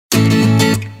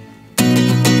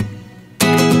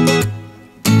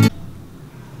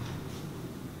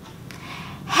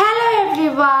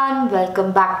everyone,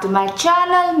 welcome back to my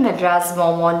channel Madras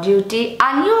Mom on Duty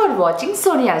and you are watching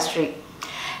Sonia Sri.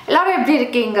 எல்லாரும் எப்படி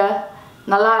இருக்கீங்க?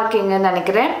 நல்லா இருக்கீங்கன்னு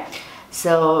நினைக்கிறேன்.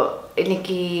 So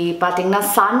இன்னைக்கு பாத்தீங்கன்னா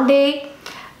Sunday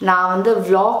நான் வந்து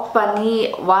vlog பண்ணி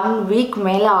 1 week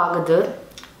மேல ஆகுது.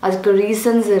 அதுக்கு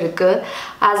reasons இருக்கு.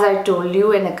 As I told you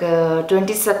எனக்கு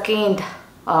 22nd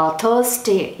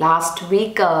Thursday last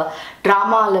week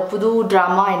drama புது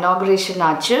drama inauguration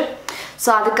ஆச்சு. So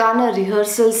அதுக்கான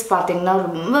rehearsals பாத்தீங்கன்னா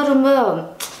ரொம்ப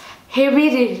heavy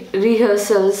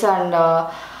rehearsals and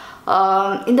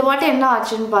இந்த வாட்டி என்ன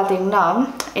ஆச்சுன்னு பாத்தீங்கன்னா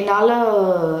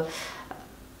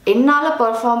என்னால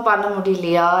பெர்ஃபார்ம் பண்ண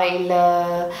முடியலையா இல்ல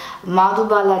மாது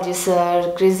பாலாஜி சார்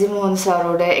கிரிசி மோகன்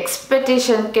சாரோட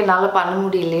எக்ஸ்பெக்டேஷனுக்கு என்னால பண்ண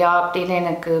முடியலையா அப்படின்னு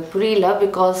எனக்கு புரியல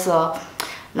பிகாஸ்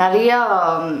நிறைய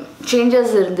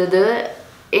சேஞ்சஸ் இருந்தது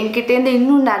என்கிட்டேருந்து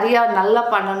இன்னும் நிறைய நல்லா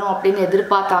பண்ணணும் அப்படின்னு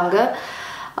எதிர்பார்த்தாங்க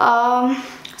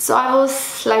so I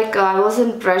was in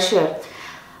pressure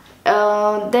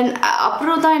then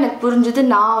அப்புறம் தான் எனக்கு புரிஞ்சது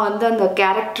நான் வந்து அந்த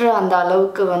கேரக்டர் அந்த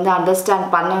அளவுக்கு வந்து அண்டர்ஸ்டாண்ட்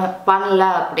பண்ணல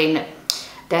அப்படின்னு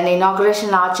then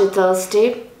inauguration ஆச்சு Thursday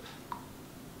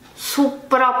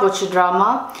சூப்பரா போச்சு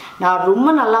drama நான் ரொம்ப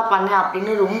நல்லா பண்ணேன்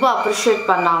அப்படின்னு ரொம்ப அப்ரிஷியேட்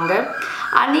பண்ணாங்க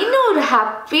and இன்னும் ஒரு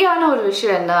ஹாப்பியான ஒரு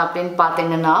விஷயம் என்ன அப்படின்னு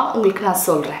பாத்தீங்கன்னா உங்களுக்கு நான்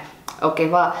சொல்றேன்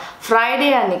ஓகேவா ஃப்ரைடே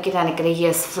அன்னைக்கு நினைக்கிறேன்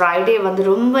எஸ் ஃப்ரைடே வந்து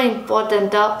ரொம்ப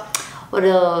இம்பார்ட்டண்டா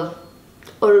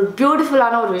ஒரு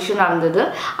பியூட்டிஃபுல்லான ஒரு விஷயம் நடந்தது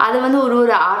அது வந்து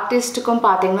ஒரு ஆர்டிஸ்ட்டுக்கும்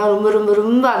பாத்தீங்கன்னா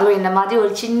ரொம்ப அதுவும் இந்த மாதிரி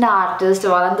ஒரு சின்ன ஆர்டிஸ்ட்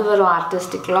வளர்ந்து வரும்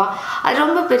ஆர்டிஸ்ட்டுக்குலாம் அது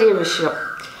ரொம்ப பெரிய விஷயம்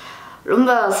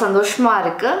ரொம்ப சந்தோஷமா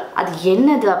இருக்கு அது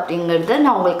என்னது அப்படிங்கறத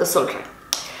நான் உங்களுக்கு சொல்றேன்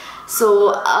ஸோ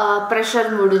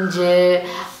ப்ரெஷர் முடிஞ்சு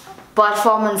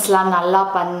பர்ஃபார்மன்ஸ்லாம் நல்லா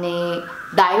பண்ணி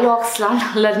டயலாக்ஸ்லாம்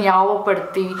நல்லா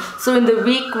ஞாபகப்படுத்தி ஸோ இந்த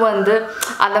வீக் வந்து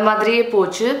அந்த மாதிரியே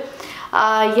போச்சு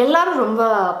எல்லாரும் ரொம்ப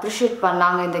அப்ரிஷியேட்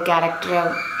பண்ணாங்க இந்த கேரக்டரை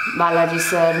பாலாஜி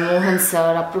சார் மோகன்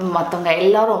சார் அப்புறம் மற்றவங்க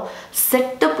எல்லாரும்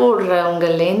செட்டு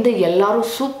போடுறவங்கலேருந்து எல்லாரும்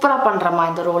சூப்பராக பண்ணுறமா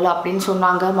இந்த ரோல் அப்படின்னு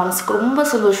சொன்னாங்க மனசுக்கு ரொம்ப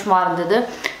சந்தோஷமாக இருந்தது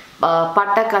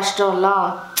பட்ட கஷ்டம்லாம்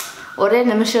ஒரே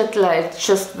நிமிஷத்தில் it's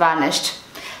just vanished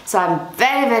so I am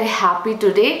very happy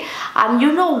today and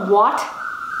you know what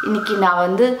இன்னைக்கு நான்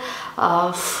வந்து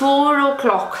 4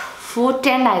 o'clock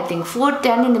 4:10 I think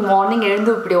 4:10 in the morning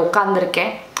எழுந்து இப்படி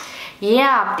உட்காந்துருக்கேன்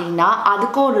ஏன் அப்படின்னா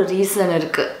அதுக்கும் ஒரு ரீசன்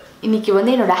இருக்கு இன்னைக்கு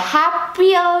வந்து என்னோட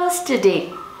ஹாப்பியஸ்ட்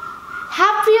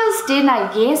டே நான்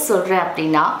ஏன் சொல்றேன்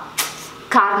அப்படின்னா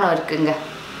காரணம் இருக்குங்க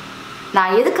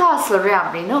நான் எதுக்காக சொல்றேன்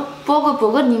அப்படின்னு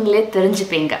போக நீங்களே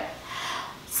தெரிஞ்சுப்பீங்க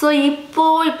ஸோ இப்போ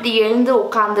இப்படி எழுந்து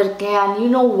உட்காந்துருக்கேன் and you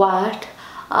know what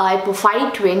இப்போ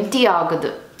 5:20 ஆகுது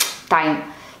டைம்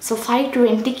ஸோ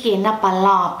 5:20க்கு என்ன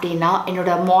பண்ணலாம் அப்படின்னா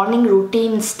என்னோட மார்னிங்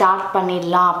ரொட்டீன் ஸ்டார்ட்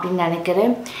பண்ணிடலாம் அப்படின்னு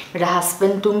நினைக்கிறேன் என்னோட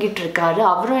ஹஸ்பண்ட் தூங்கிட்டு இருக்காரு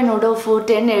அவரும் என்னோட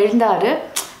 4:10 எழுந்தாரு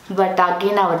பட்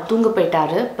அகெயின் அவர் தூங்க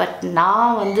போயிட்டாரு பட்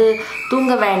நான் வந்து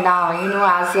தூங்க வேண்டாம் you know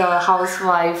as a house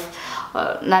wife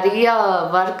நிறைய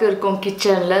ஒர்க் இருக்கும்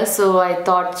கிச்சனில் so I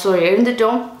thought so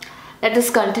எழுந்துட்டோம் let us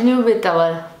continue with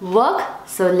our work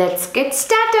so let's get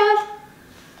started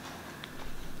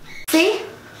see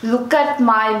look at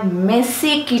my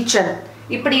messy kitchen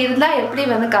இப்படி இருந்தா எப்படி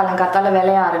வந்து காலங்காத்தால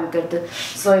வேலைய ஆரம்பிக்கிறது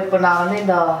ஸோ இப்போ நான் வந்து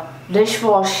இந்த டிஷ்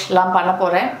வாஷ்லாம் பண்ண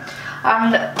போறேன்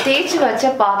அண்ட் தேய்ச்சி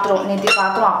வச்ச பாத்திரம் நேற்று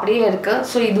பாத்திரம் அப்படியே இருக்கு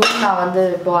ஸோ இதுவும் நான் வந்து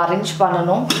இப்போ அரேஞ்ச்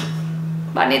பண்ணணும்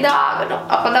பண்ணிதான் ஆகணும்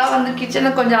அப்பதான் வந்து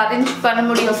கிச்சனை கொஞ்சம் அரேஞ்ச் பண்ண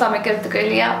முடியும் சமைக்கிறதுக்கு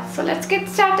இல்லையா ஸோ லெட்ஸ்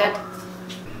கெட் ஸ்டார்டட்